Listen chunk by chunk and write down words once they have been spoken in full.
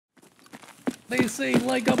They sing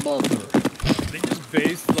like a mother. They just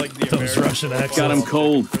based like the Those Russian accents. Got him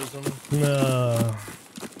cold. No.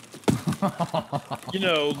 You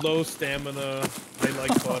know, low stamina. They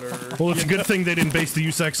like butter. Well, it's a good thing they didn't base the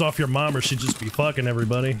use X off your mom, or she'd just be fucking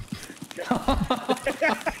everybody.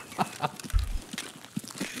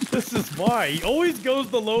 This is why he always goes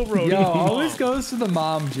the low road. Yo, always goes to the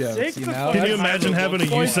mom jokes. Take You the know? Can you imagine having a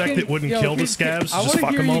USEC that wouldn't kill the scabs? I Just fuck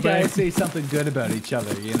want to them hear all you day? guys say something good about each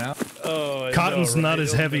other. You know? Oh, I Cotton's know, not right? as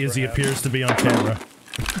It'll heavy as he never appears to be on camera.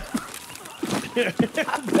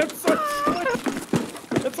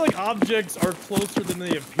 That's like objects are closer than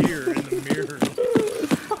they appear in the mirror.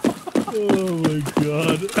 Oh my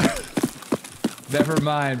god. Never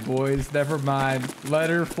mind, boys. Never mind. Let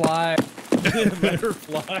her fly. Let her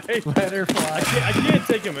fly. Let her fly. I can't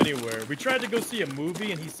take him anywhere. We tried to go see a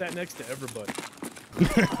movie and he sat next to everybody.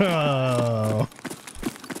 Oh.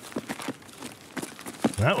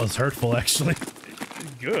 That was hurtful, actually.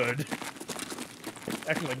 Good.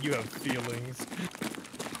 Acting like you have feelings.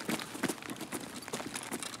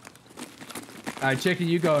 All right, Chicken,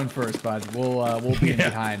 you going first, bud. We'll be in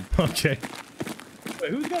behind. Okay. Wait,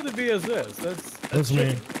 who's got the V as this? That's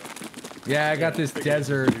me. Yeah, I got this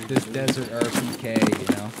desert RPK,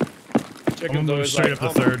 you know. Chicken's move always straight like,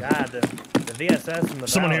 up the third. Oh my God, the VSS and the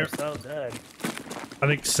Someone barrel here. are so good. I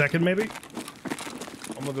think second, maybe?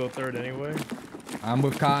 I'm gonna go third anyway. I'm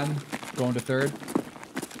with Cotton, going to third.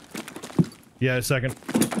 Yeah, second.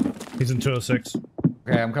 He's in 206.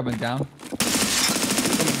 Okay, I'm coming down.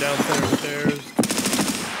 Coming downstairs stairs.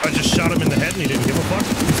 I just shot him in the head and he didn't give a fuck.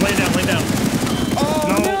 He's laying down, laying down.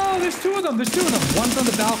 Oh no, there's two of them. There's two of them. One's on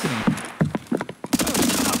the balcony.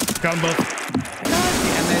 Got them both. God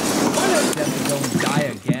damn it! Why did I go and die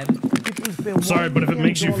again? I'm sorry, but if it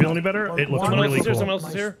makes you feel any better, it looks really cool. Someone else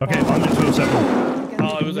is here. Okay, I'm in 207.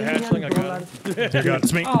 Oh, it was a hatchling. I got it. Dear God,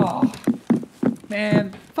 it's me. Oh,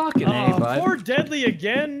 man, fucking A, bud. Poor Deadly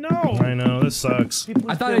again. No. I know, this sucks.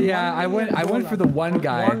 I thought, yeah, I went for the one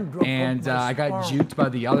guy, and I got juked by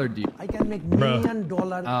the other dude. I can make Bruh. $1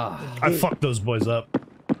 million. I fucked those boys up.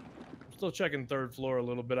 Still checking third floor a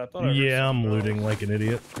little bit. I thought. I heard Yeah, I'm something looting like an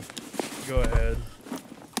idiot. else. Go ahead.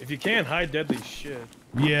 If you can, hide Deadly's shit.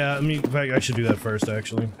 Yeah, I mean, in fact, I should do that first,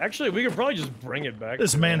 actually. Actually, we could probably just bring it back.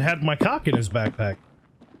 This man had my cock in his backpack.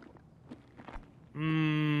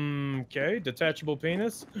 Okay. Detachable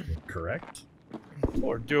penis. Correct.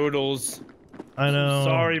 Poor Doodles. I know.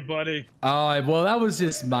 Sorry, buddy. Oh, well, that was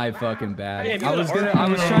just my fucking bad. Hey, I was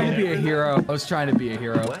trying to be a hero. I was trying to be a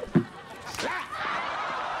hero.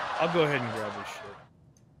 I'll go ahead and grab this shit.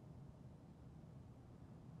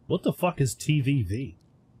 What the fuck is TVV?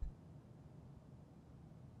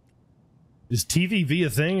 Is TVV a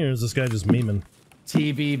thing, or is this guy just memeing?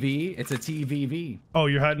 TVV. It's a TVV. Oh,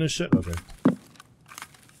 you're hiding his shit? Okay.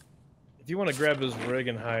 If you want to grab his rig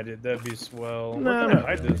and hide it, that'd be swell. No, Where can no.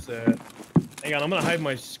 I hide this at? Hang on, I'm gonna hide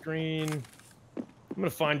my screen. I'm gonna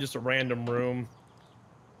find just a random room.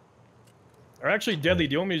 Or actually, Deadly,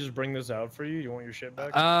 do you want me to just bring this out for you? You want your shit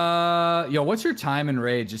back? Yo, what's your time and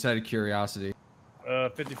rage, just out of curiosity?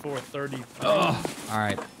 54:30. All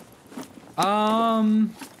right.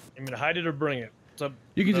 You mean to hide it or bring it? It's up,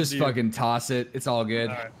 You can it's up just to fucking toss it. It's all good.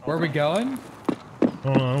 All right, Where are we going?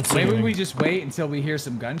 Oh, no, I don't see Maybe anything. we just wait until we hear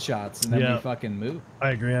some gunshots and then Yeah. we fucking move.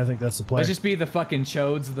 I agree, I think that's the play. Let's just be the fucking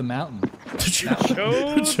chodes of the mountain. The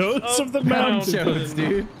chodes of the Mountain mountain. chodes,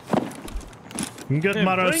 dude. Good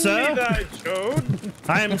morrow, Bring me sir. that chode.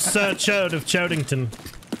 I am Sir Chode of Chodington.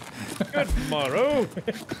 Good morrow.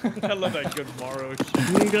 I love that good morrow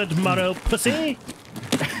shit. Good morrow, pussy.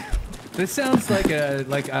 This sounds like a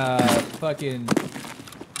fucking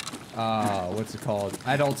what's it called?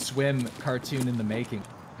 Adult Swim cartoon in the making.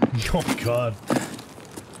 Oh god.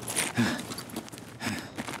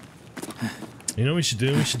 You know what we should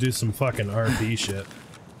do? We should do some fucking RP shit.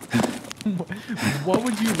 What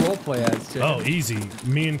would you roleplay as, Chicken? Oh, easy.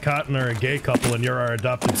 Me and Cotton are a gay couple and you're our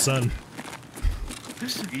adopted son.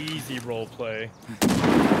 Easy role play.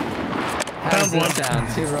 How does this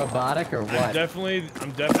sound? Too robotic or I'm what? definitely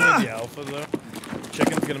the alpha though.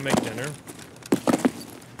 Chicken's gonna make dinner.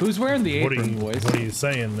 Who's wearing the apron, boys? What are you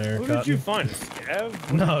saying there, Who Cotton? did you find? A scav?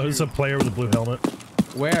 What No, did it was you- a player with a blue helmet.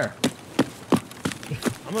 Where?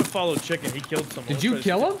 I'm gonna follow Chicken. He killed someone. Did you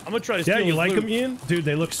kill him? I'm gonna try to Yeah, steal you his like loot. them, Ian? Dude,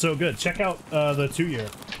 they look so good. Check out the 2-year.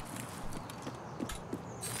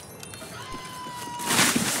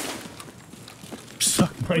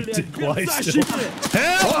 Suck my dick, why still?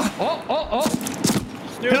 Help! Oh!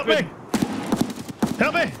 Stupid. Help me!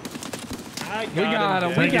 Help me! I We got him.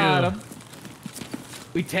 We Thank got you. him.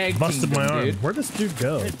 We tag Busted teamed my him, arm. dude. Where'd this dude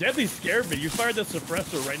go? It deadly scared me. You fired that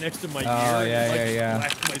suppressor right next to my ear. Oh, and yeah, it, like, yeah, yeah.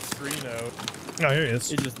 blacked my screen out. Oh, here he is.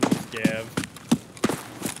 He just needs Gav.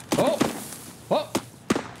 Oh! Oh!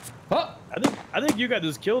 Oh! I think you got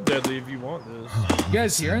this kill, Deadly, if you want this. You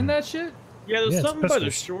guys hearing that shit? Yeah, there's Yeah, it's something by the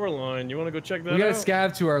pistols. shoreline. You want to go check that We got a out?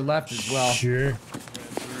 scav to our left as well. Sure.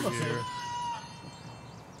 Through here.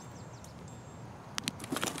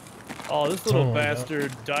 Oh, this little Oh,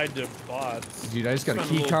 bastard died to bots. Dude, I just got a Found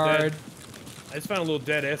key little card. I just found a little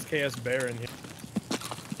dead SKS bear in here.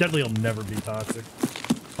 Deadly will never be toxic.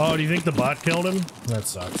 Oh, do you think the bot killed him? That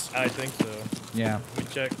sucks. I think so. Yeah. Let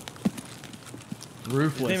me check. His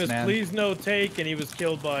Ruthless, name is man. Please No Take, and he was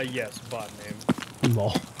killed by, yes, bot name.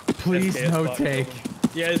 Lol. Please SKS no bot take. killed him.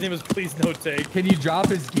 Yeah, his name is Please No Take. Can you drop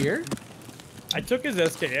his gear? I took his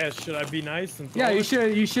SKS. Should I be nice and throw Yeah, you it?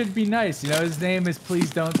 should. You should be nice. You know, his name is Please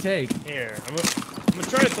Don't Take. Here, I'm gonna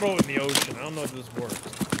try to throw it in the ocean. I don't know if this works.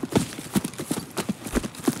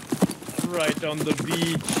 Right on the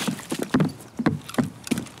beach.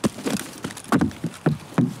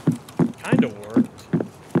 Kinda worked.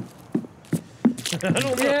 I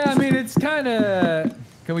don't know. Yeah, I mean, it's kind of.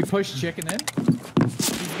 Can we push chicken in?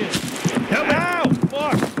 He's getting... Help me! Ow!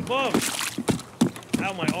 Fuck! Above!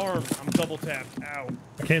 Ow, my arm. I'm double tapped. Ow.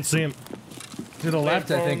 I can't see him. To the left,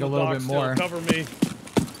 I think, a little bit more. Cover me.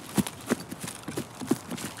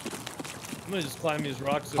 I'm gonna just climb these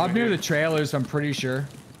rocks over I'm near here. the trailers, I'm pretty sure.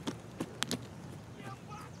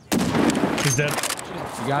 He's dead.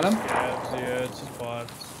 You got him? Yeah, it's just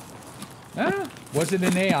bots. Ah, was it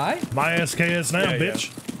an AI? My SKS now, Yeah, yeah.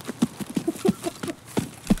 bitch.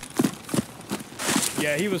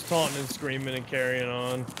 Yeah, he was taunting and screaming and carrying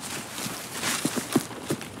on.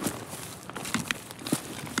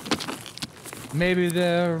 Maybe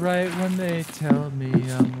they're right when they tell me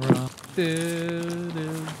I'm wrong.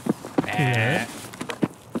 Doo-doo. Yeah.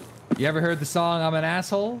 You ever heard the song I'm an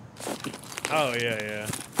Asshole? Oh, yeah, yeah.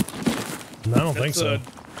 No, I don't think so.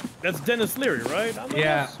 That's Dennis Leary, right? I'm an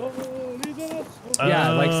Yeah. asshole, he's an asshole.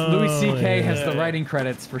 Yeah, like Louis C.K. yeah. has the Yeah. writing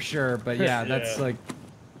credits for sure, but yeah, that's Yeah. like,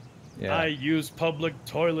 yeah. I use public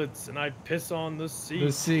toilets and I piss on the seat.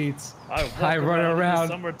 The seats. I, walk I run around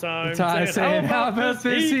in the summertime saying, how about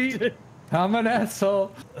this heat? I'm an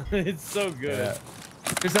asshole. It's so good. Yeah.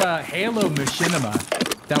 There's a Halo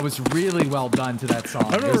machinima that was really well done to that song.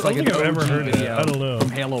 I don't, It was like think an I've ever OG heard it. video I don't know. from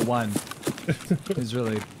Halo 1. It was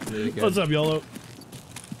really, really good. What's up, YOLO?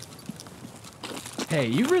 Hey,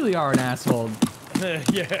 you really are an asshole. Yeah.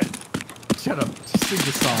 Shut up. Just sing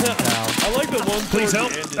the song, pal. I like the one. Please towards the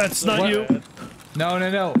help. end, it's That's so not you. bad. No, no,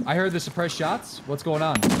 no. I heard the suppressed shots. What's going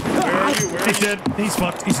on? Where are you? Where are He's you? dead. He's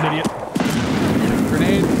fucked. He's an idiot.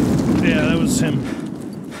 Grenade. Yeah, that was him.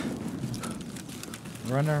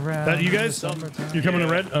 Run around. That you in the guys? summertime. You're coming to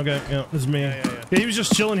Yeah. red? Okay, yeah, this is me. Yeah, yeah, Yeah, he was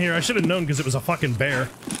just chilling here. I should have known because it was a fucking bear.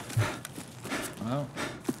 Oh.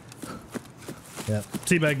 Yeah.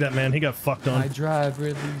 Teabag that man. He got fucked I on. drive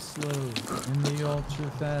really slow in the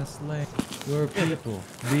ultra fast lane where people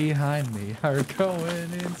behind me are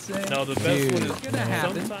going insane. No, the best Dude, one is it's gonna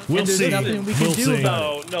happen. sometimes- We'll and there's see. nothing we can We'll do see.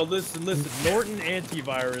 about it. No, listen. Norton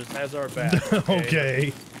Antivirus has our back.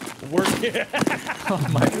 Okay. We're, Oh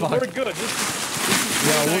my fuck. we're good.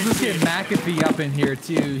 Yeah, we'll just get McAfee up in here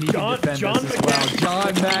too. He John, can defend John us as well. McAfee. John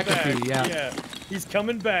He's coming McAfee, back. yeah. He's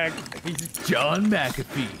coming back. He's, John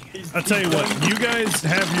McAfee. he's I'll tell you he's what, done- you guys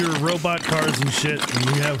have your robot cars and shit, and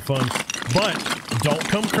you have fun. But don't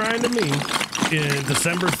come crying to me in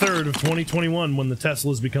December 3rd of 2021 when the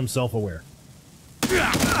Teslas become self-aware.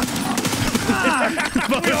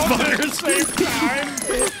 Motherfuckers!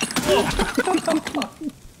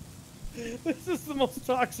 This is the most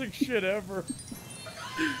toxic shit ever.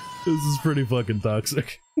 This is pretty fucking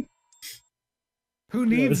toxic. Who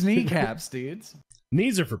needs kneecaps, dudes?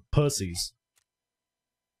 Knees are for pussies.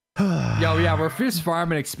 Yo, yeah, we're fist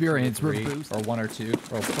farming experience. We're or 1 or 2.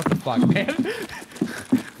 Oh, what the fuck, man?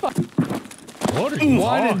 What are you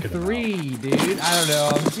 1 and talking 3, dude. I don't know.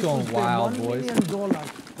 I'm just going wild, boys.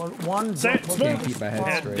 Say it, I can't keep my head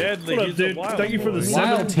And straight. Deadly. What up, He's a dude? wild Thank you for the boy.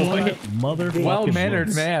 Wild 17 boy. motherfucking Well-mannered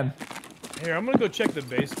months. man. Here, I'm gonna go check the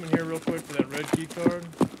basement here real quick for that red key card.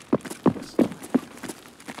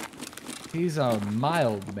 He's a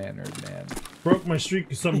mild-mannered man. Broke my streak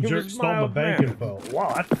because some He jerk was stole my mild bank man. info.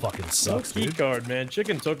 Wow, that fucking No sucks, key dude. card, man.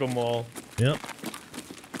 Chicken took them all. Yep.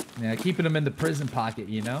 Yeah, keeping him in the prison pocket,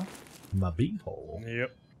 you know? My beehole.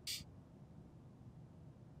 Yep.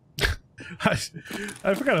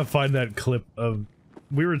 I forgot to find that clip of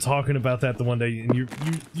we were talking about that the one day, and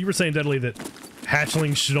you were saying, Deadly, that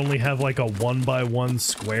hatchlings should only have like a 1x1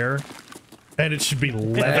 square, And it should be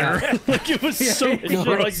leather. Like it was so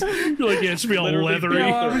gross. You're like, yeah, it should be all leathery. Yo,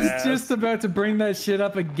 I was just about to bring that shit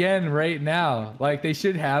up again right now. Like they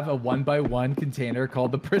should have a 1x1 container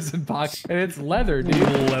called the prison box, and it's leather, dude.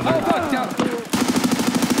 Leather. Oh fuck!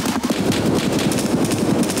 No.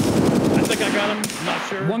 I think I got him. I'm not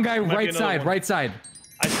sure. One guy right side, right side.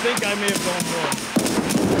 I think I may have gone wrong.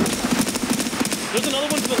 There's another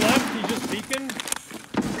one to the left. He's just peeking.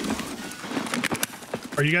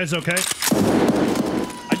 Are you guys okay?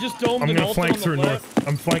 I just domed I'm gonna flank through north.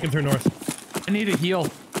 I'm flanking through north. I need a heal,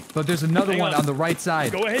 but there's another one on the right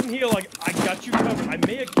side. Go ahead and heal. Like I got you covered. I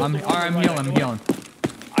may have killed the one I'm on the healing. right. I'm healing.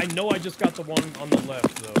 I know I just got the one on the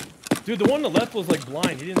left though. Dude, the one on the left was like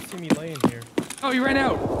blind. He didn't see me laying here. Oh, you ran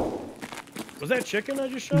out. Was that chicken I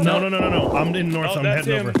just shot? No. I'm in north. Oh, I'm that's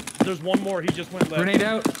heading him. over. There's one more. He just went left. Grenade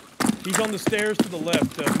out. He's on the stairs to the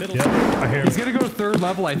left, middle. Yep, I hear him. He's gonna go to 3rd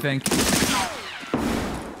level, I think.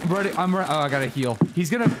 I'm ready. Oh, I gotta heal. He's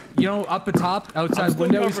gonna, up the top, outside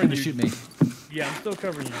window. He's gonna shoot me. Yeah, I'm still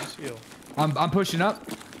covering you. Just heal. I'm pushing up.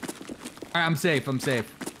 All right, I'm safe. I'm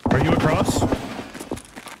safe. Are you across?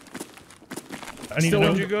 I need Still, to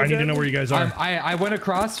where'd you know. go, I need to Dad? know where you guys are. I went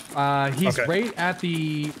across. He's Okay. right at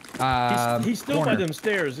the He's still corner. by them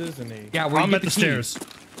stairs, isn't he? Yeah, where I'm you at get the key. stairs.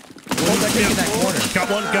 He's in that corner. Got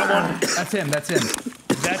one. That's him. That's him.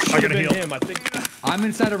 That I should gotta have been heal. him. I think. I'm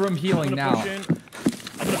inside a room healing I'm now.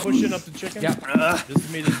 gonna push in up the chicken. Yep. This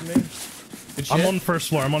is me. Good I'm shit. on first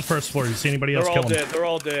floor. You see anybody else They're kill all him? dead. They're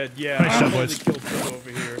all dead. Yeah. Nice I job, totally boys. killed two over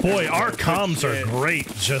here. Boy, our Good comms are shit.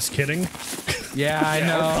 great. Just kidding. Yeah, I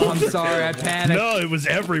know. I'm sorry. I panicked. No, it was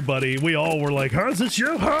everybody. We all were like, huh? Is it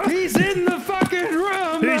you, huh? He's in the fucking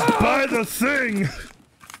room. He's by the thing.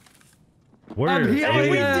 Where? I'm healing. Hey,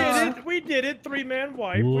 we Yeah. did it. We did it. 3-man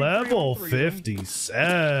wipe. Level We 3-on-3 'em.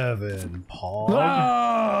 57, Paul.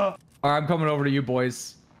 Ah! All right, I'm coming over to you,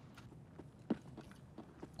 boys.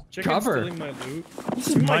 Chicken's Cover. stealing my loot. This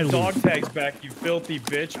is Give my my dog loot. tags back, you filthy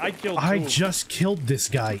bitch. I killed two. I just killed this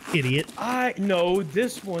guy, idiot. I know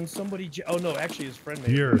this one. Somebody. Oh no, actually, his friend.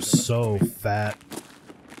 Made You're it. so fat.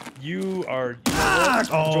 You are.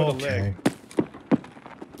 Enjoy the Okay. leg.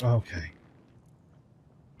 Okay.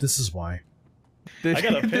 This is why. I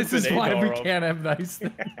got a This pimp is and why we Adar up. can't have nice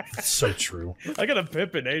things. It's so true. I got a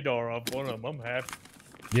pimp and Adar off one of them. I'm happy.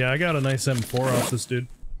 Yeah, I got a nice M4 off this dude.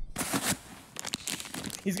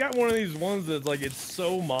 He's got one of these ones that's like it's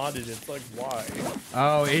so modded. It's like why?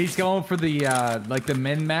 Oh, he's going for the like the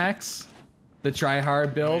min max, the try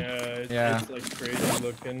hard build. Yeah, it's like crazy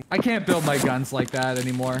looking. I can't build my guns like that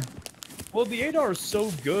anymore. Well, the Adar is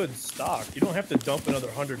so good stock. You don't have to dump another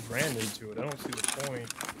 100 grand into it. I don't see the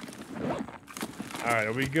point. All right,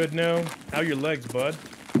 are we good now? How are your legs, bud?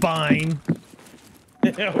 Fine.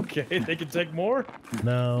 Okay, they can take more.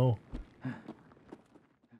 No.